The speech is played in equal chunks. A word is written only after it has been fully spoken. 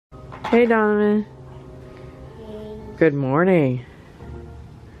Hey, Donovan. Hey. Good morning.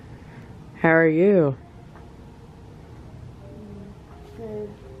 How are you? Good.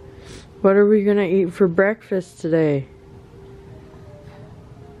 What are we gonna eat for breakfast today?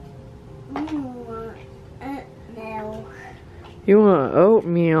 Milk. You want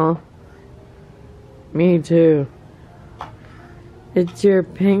oatmeal? Me too. It's your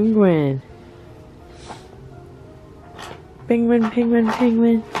penguin. Penguin, penguin,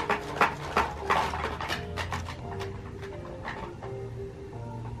 penguin.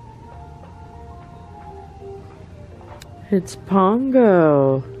 It's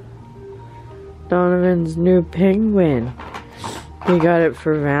Pongo, Donovan's new penguin. He got it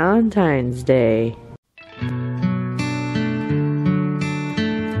for Valentine's Day.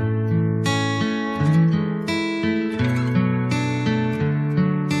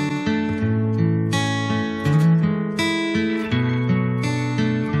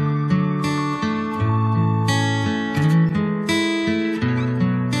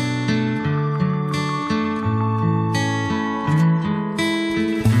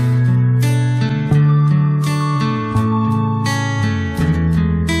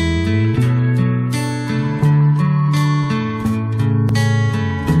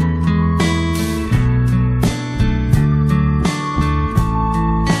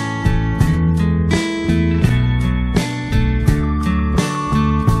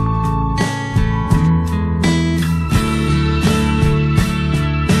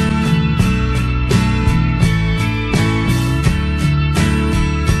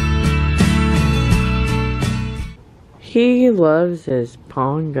 He loves his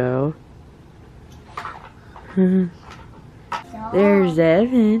Pongo. There's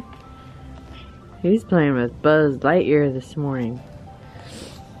Evan. He's playing with Buzz Lightyear this morning.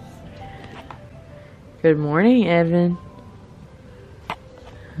 Good morning, Evan.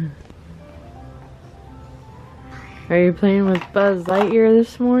 Are you playing with Buzz Lightyear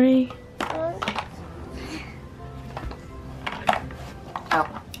this morning?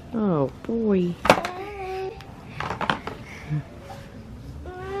 Oh boy.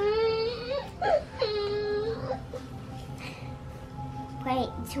 Wait,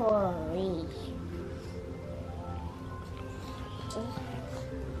 Tori.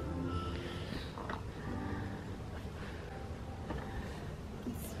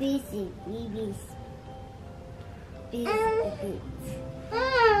 Busy, babies.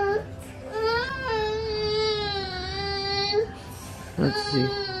 Let's see.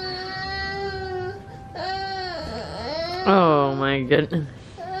 Oh my goodness.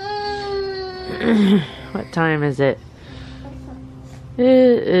 What time is it? It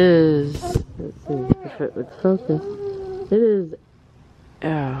is, let's see if it would focus. It is,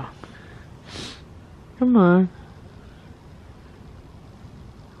 oh, come on.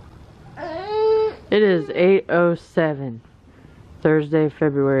 It is 8:07, Thursday,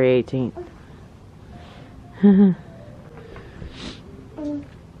 February 18th.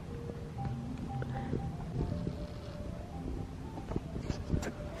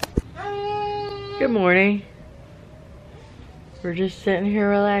 Good morning. We're just sitting here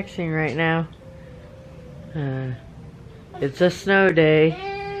relaxing right now. It's a snow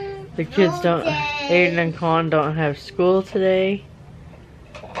day. The kids don't, Aiden and Colin don't have school today.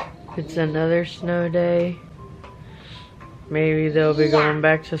 It's another snow day. Maybe they'll be going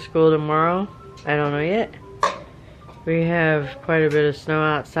back to school tomorrow. I don't know yet. We have quite a bit of snow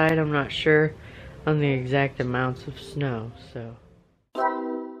outside. I'm not sure on the exact amounts of snow, so.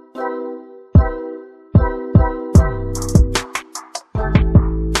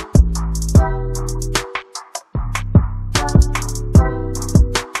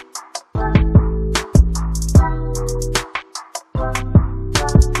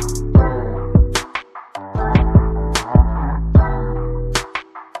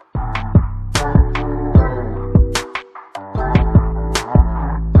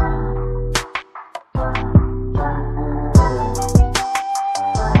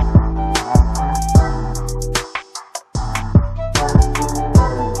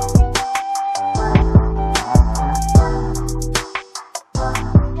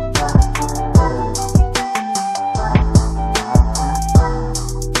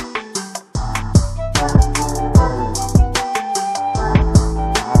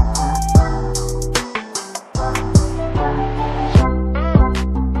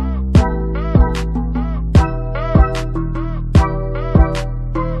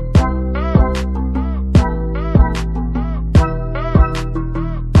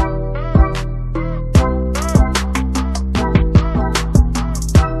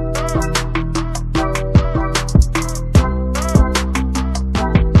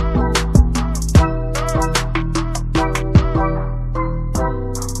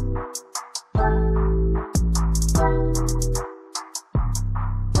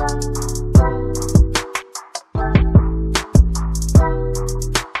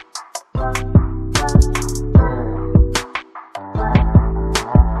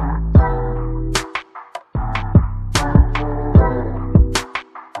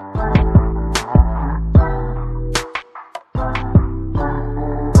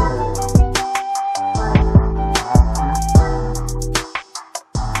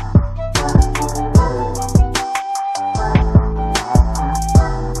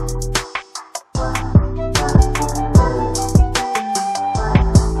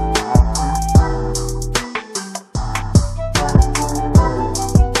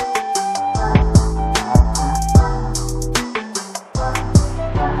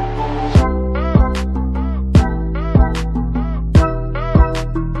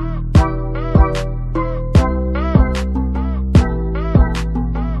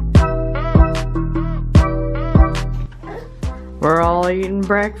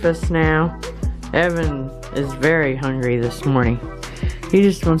 breakfast now. Evan is very hungry this morning. He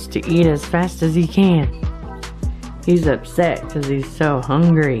just wants to eat as fast as he can. He's upset because he's so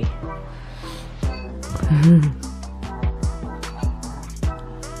hungry.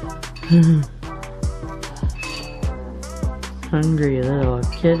 Hungry little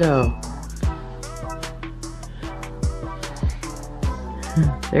kiddo.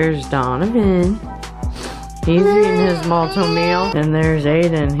 There's Donovan. He's eating his malto meal. And there's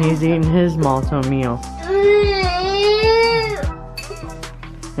Aiden. He's eating his malto meal.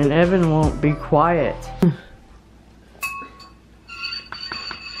 And Evan won't be quiet.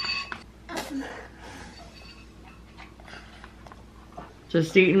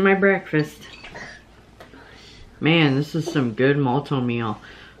 Just eating my breakfast. Man, this is some good malto meal.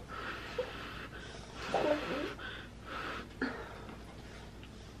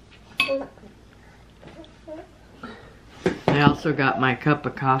 I also got my cup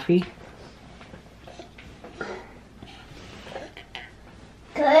of coffee.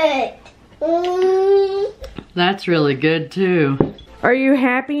 Good. That's really good too. Are you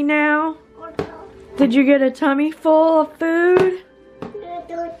happy now? Did you get a tummy full of food?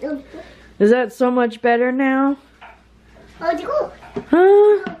 Is that so much better now? Huh?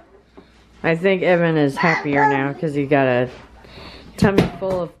 I think Evan is happier now because he got a tummy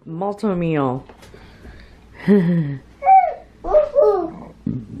full of malto meal.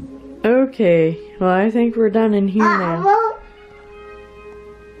 Okay, well I think we're done in here now.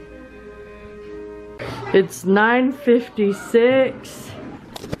 It's 9:56.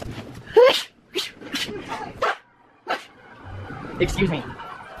 Excuse me.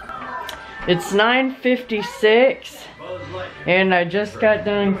 It's 9:56 and I just got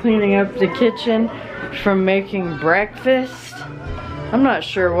done cleaning up the kitchen from making breakfast. I'm not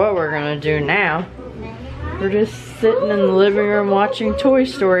sure what we're gonna do now. We're just sitting in the living room watching Toy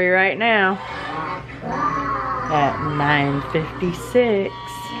Story right now at 9:56.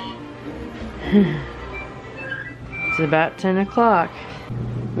 It's about 10 o'clock.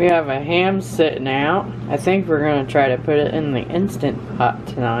 We have a ham sitting out. I think we're gonna try to put it in the Instant Pot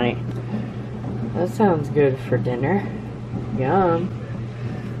tonight. That sounds good for dinner. Yum.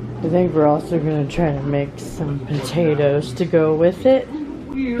 I think we're also gonna try to make some potatoes to go with it.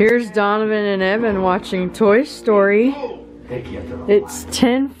 Here's Donovan and Evan watching Toy Story. It's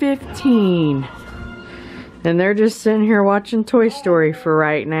 10:15. And they're just sitting here watching Toy Story for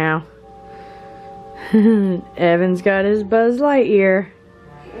right now. Evan's got his Buzz Lightyear.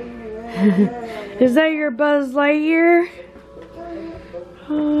 Is that your Buzz Lightyear?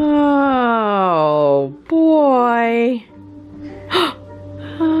 Oh boy.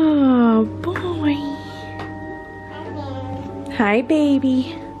 Oh boy. Hi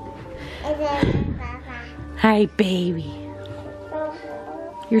baby. Hi baby.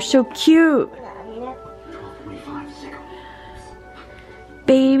 You're so cute.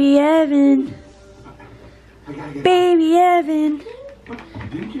 Baby Evan. Baby Evan.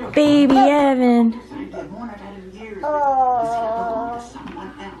 Baby Evan.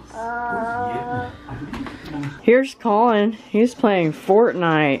 Here's Colin. He's playing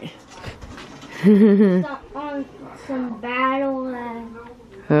Fortnite. On some battle.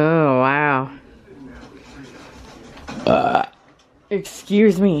 Oh, wow.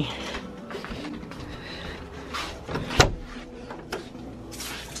 Excuse me.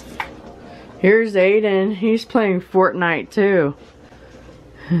 Here's Aiden. He's playing Fortnite too.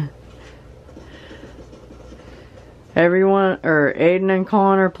 Everyone, or Aiden and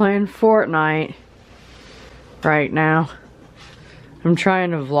Colin are playing Fortnite right now. I'm trying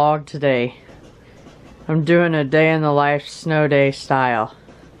to vlog today. I'm doing a day in the life snow day style.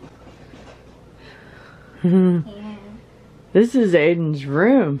 This is Aiden's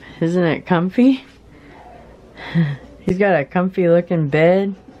room. Isn't it comfy? He's got a comfy looking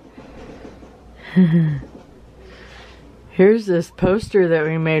bed. Here's this poster that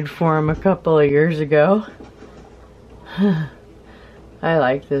we made for him a couple of years ago. I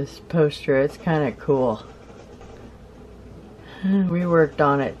like this poster. It's kind of cool. We worked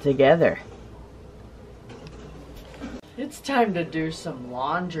on it together. It's time to do some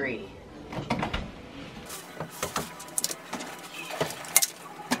laundry.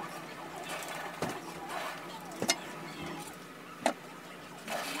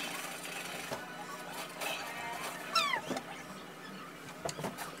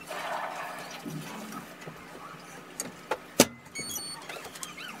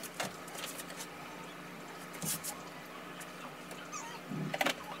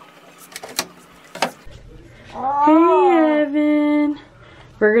 Hey Evan,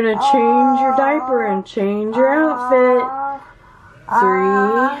 we're gonna change your diaper and change your outfit.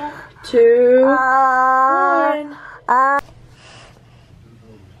 3, 2, 1.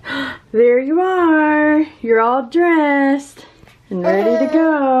 There you are. You're all dressed and ready to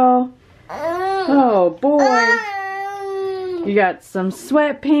go. Oh boy. You got some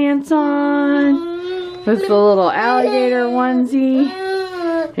sweatpants on with the little alligator onesie,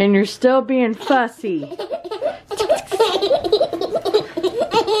 and you're still being fussy.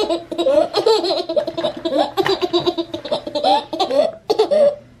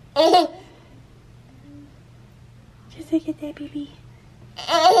 Just look at that, baby.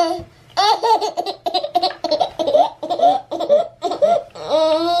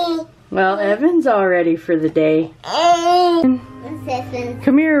 Well, Evan's all ready for the day.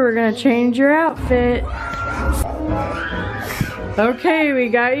 Come here, we're gonna change your outfit. Okay, we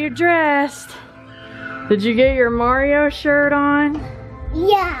got you dressed. Did you get your Mario shirt on?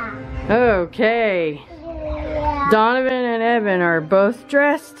 Yeah. Okay. Donovan and Evan are both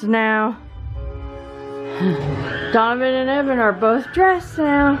dressed now. Donovan and Evan are both dressed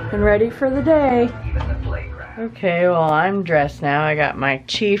now and ready for the day. Okay, well, I'm dressed now. I got my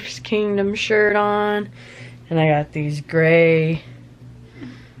Chiefs Kingdom shirt on, and I got these gray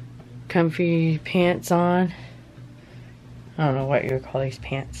comfy pants on. I don't know what you would call these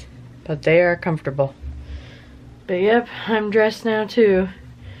pants, but they are comfortable. But yep, I'm dressed now too.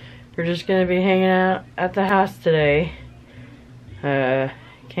 We're just gonna be hanging out at the house today.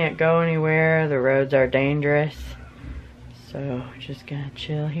 Can't go anywhere, the roads are dangerous. So, just gonna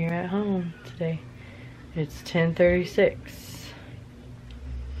chill here at home today. It's 10:36.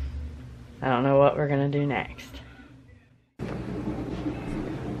 I don't know what we're gonna do next.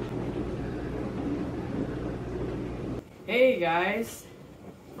 Hey guys,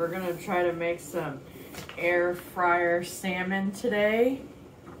 we're gonna try to make some air fryer salmon today.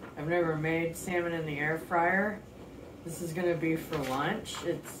 I've never made salmon in the air fryer. This is gonna be for lunch.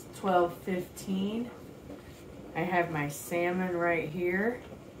 It's 12:15. I have my salmon right here.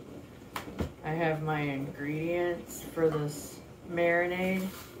 I have my ingredients for this marinade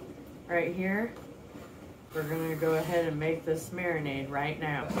right here. We're gonna go ahead and make this marinade right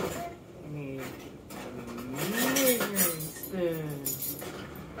now. We need a measuring spoon.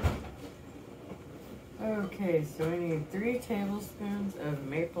 Okay, so we need 3 tablespoons of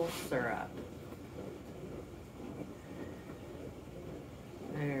maple syrup.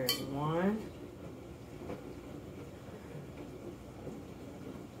 There's 1.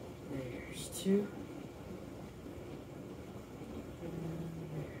 There's 2. And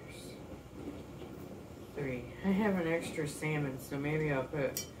there's 3. I have an extra salmon, so maybe I'll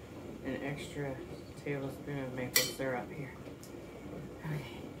put an extra tablespoon of maple syrup here.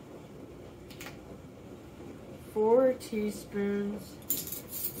 Okay. 4 teaspoons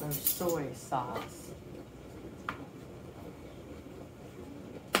of soy sauce.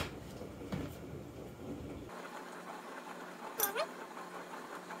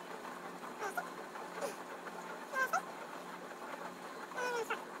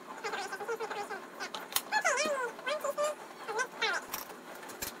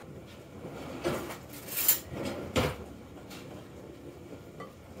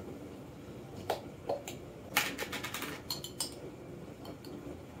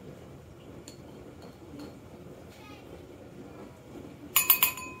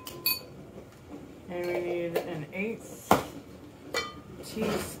 And we need an 1/8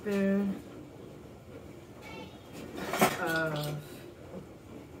 teaspoon of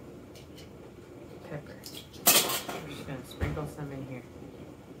pepper. I'm just going to sprinkle some in here.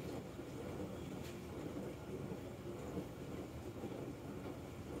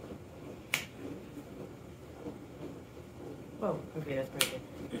 Oh, okay, that's pretty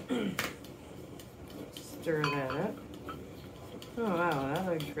good. Stir that up. Oh wow, that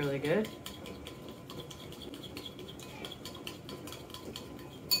looks really good.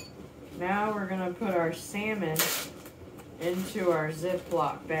 Now we're gonna put our salmon into our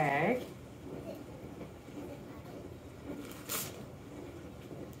Ziploc bag.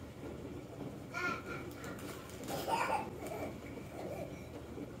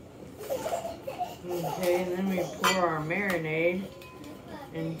 Okay, and then we pour our marinade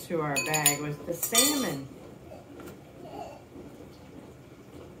into our bag with the salmon.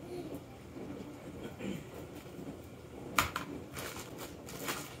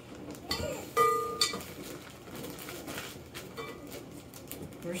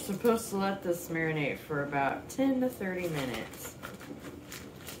 We're supposed to let this marinate for about 10 to 30 minutes.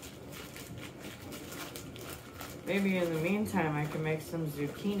 Maybe in the meantime I can make some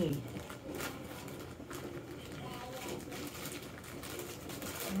zucchini.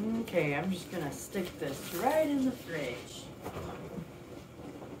 Okay, I'm just gonna stick this right in the fridge.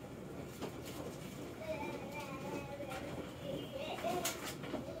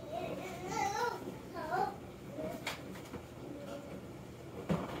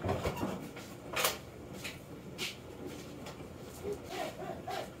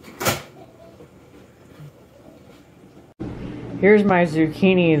 Here's my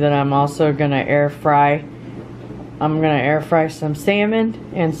zucchini that I'm also gonna air fry. I'm gonna air fry some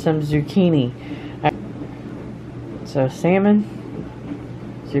salmon and some zucchini. So salmon,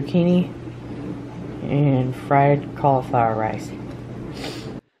 zucchini, and fried cauliflower rice. I'm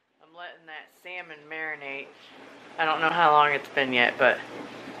letting that salmon marinate. I don't know how long it's been yet, but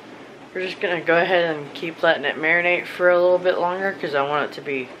we're just gonna go ahead and keep letting it marinate for a little bit longer because I want it to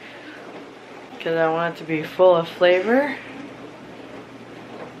be full of flavor.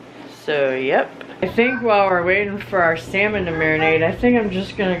 So, yep. I think while we're waiting for our salmon to marinate, I think I'm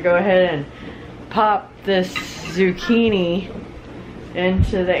just gonna go ahead and pop this zucchini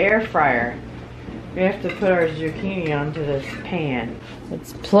into the air fryer. We have to put our zucchini onto this pan.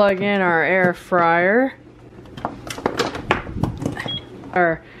 Let's plug in our air fryer.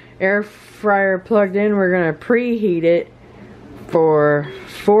 Our air fryer plugged in, we're gonna preheat it for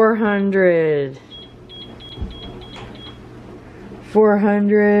 400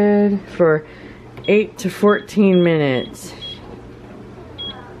 for 8 to 14 minutes.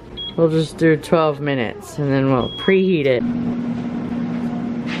 We'll just do 12 minutes and then we'll preheat it.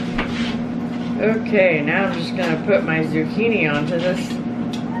 Okay, now I'm just gonna put my zucchini onto this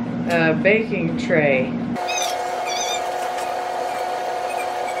baking tray.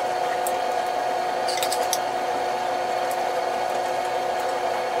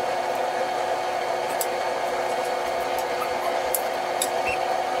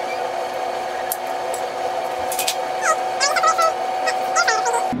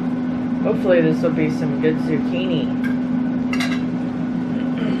 Hopefully this will be some good zucchini.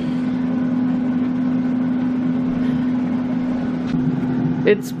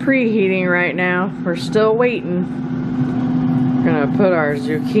 It's preheating right now. We're still waiting. We're gonna put our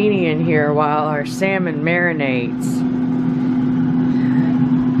zucchini in here while our salmon marinates.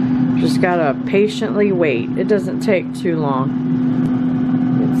 Just gotta patiently wait. It doesn't take too long.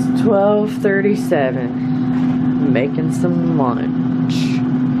 It's 12:37. I'm making some lunch.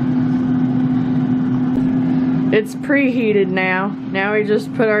 It's preheated now. Now we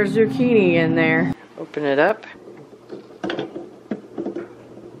just put our zucchini in there. Open it up.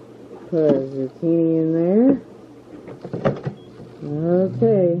 Put our zucchini in there.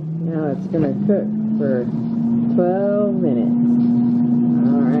 Okay, now it's gonna cook for 12 minutes.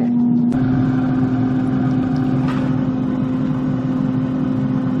 Alright.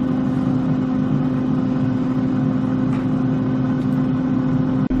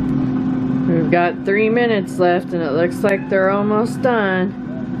 We've got 3 minutes left and it looks like they're almost done.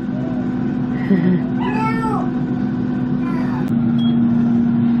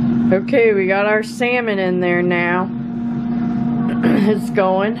 Okay, we got our salmon in there now. It's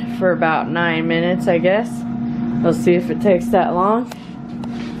going for about 9 minutes, I guess. We'll see if it takes that long.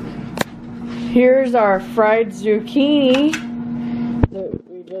 Here's our fried zucchini that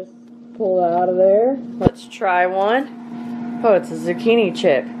we just pulled out of there. Let's try one. Oh, it's a zucchini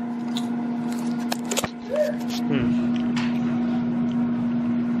chip.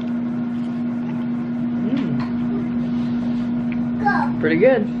 Pretty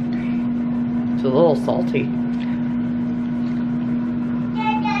good. It's a little salty.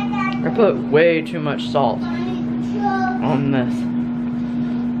 I put way too much salt on this.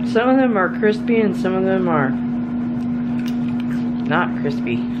 Some of them are crispy and some of them are not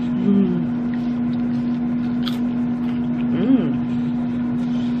crispy.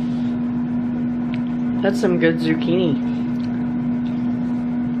 That's some good zucchini.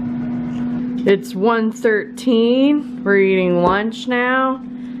 It's 1:13. We're eating lunch now.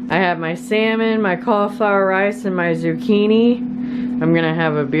 I have my salmon, my cauliflower rice, and my zucchini. I'm gonna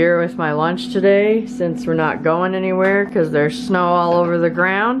have a beer with my lunch today since we're not going anywhere because there's snow all over the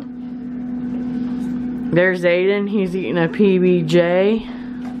ground. There's Aiden, he's eating a PBJ.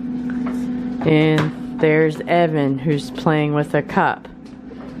 And there's Evan, who's playing with a cup.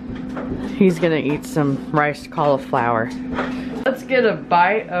 He's gonna eat some riced cauliflower. Let's get a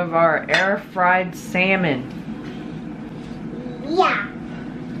bite of our air fried salmon. Yeah.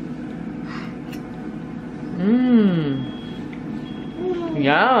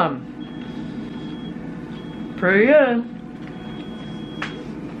 Yum. Pretty good.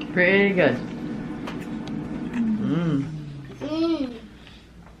 Pretty good.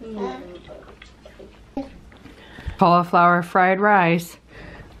 Cauliflower fried rice.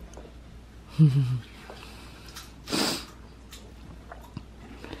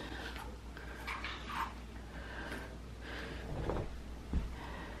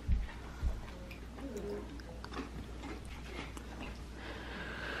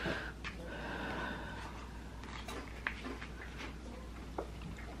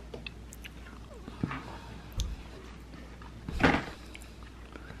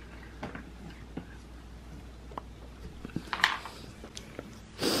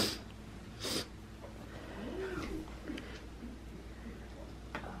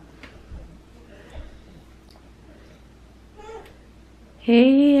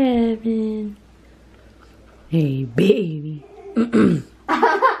 Hey, Evan. Hey, baby.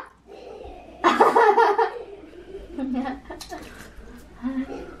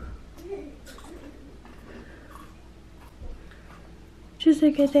 Just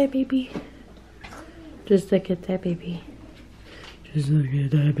look at that baby. Just look at that baby. Just look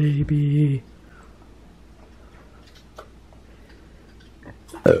at that baby.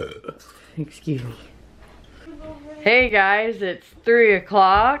 Excuse me. Hey guys, it's 3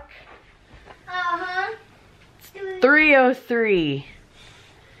 o'clock. 3:03.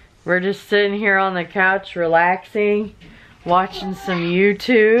 We're just sitting here on the couch relaxing, watching some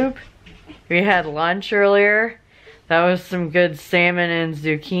YouTube. We had lunch earlier. That was some good salmon and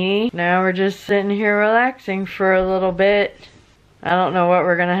zucchini. Now we're just sitting here relaxing for a little bit. I don't know what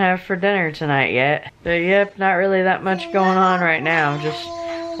we're gonna have for dinner tonight yet. But yep, not really that much going on right now. Just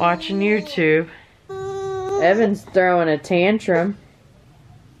watching YouTube. Evan's throwing a tantrum.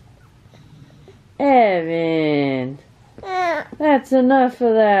 Evan, that's enough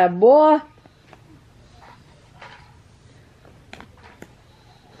of that, boy.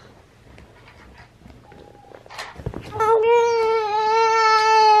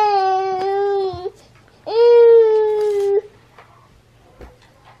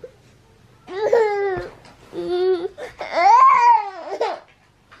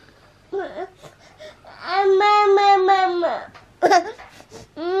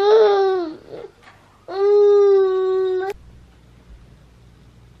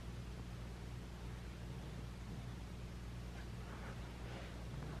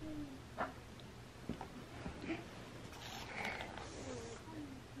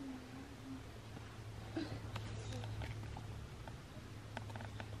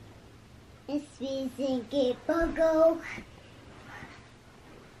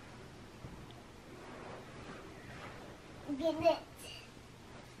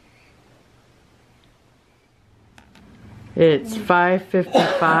 It's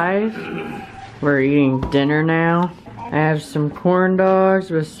 5:55. We're eating dinner now. I have some corn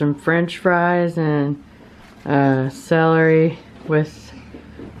dogs with some french fries and celery with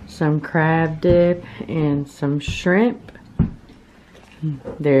some crab dip and some shrimp.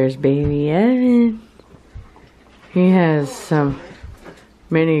 There's baby Evan. He has some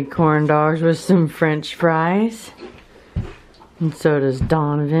mini corn dogs with some french fries. And so does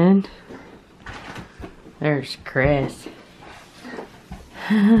Donovan. There's Chris.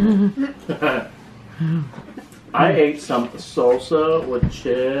 I ate some salsa with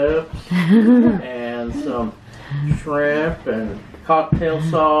chips and some shrimp and cocktail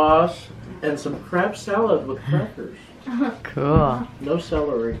sauce and some crab salad with crackers. Cool. No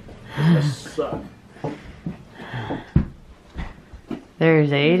celery. I suck. There's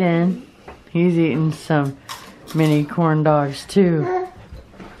Aiden. He's eating some mini corn dogs too.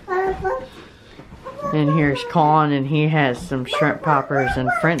 And here's Colin, and he has some shrimp poppers and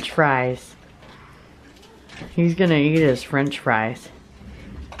french fries. He's gonna eat his french fries.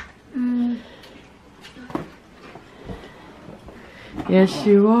 Yes,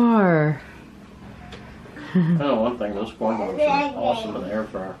 you are. I know one thing, those corn dogs are awesome in the air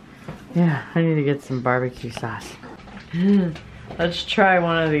fryer. Yeah, I need to get some barbecue sauce. Let's try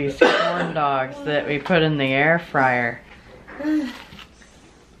one of these corn dogs that we put in the air fryer.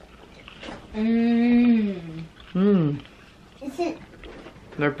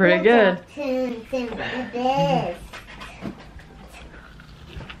 They're pretty good.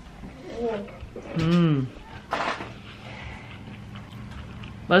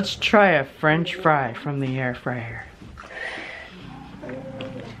 Let's try a french fry from the air fryer.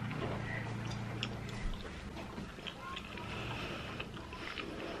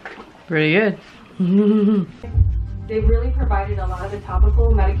 Pretty good. They really provided a lot of the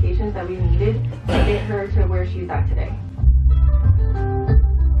topical medications that we needed to get her to where she's at today.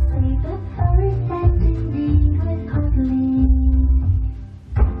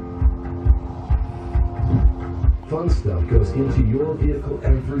 Fun stuff goes into your vehicle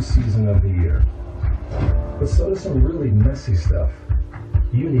every season of the year. But so does some really messy stuff.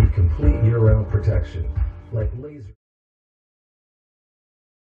 You need complete year-round protection, like laser.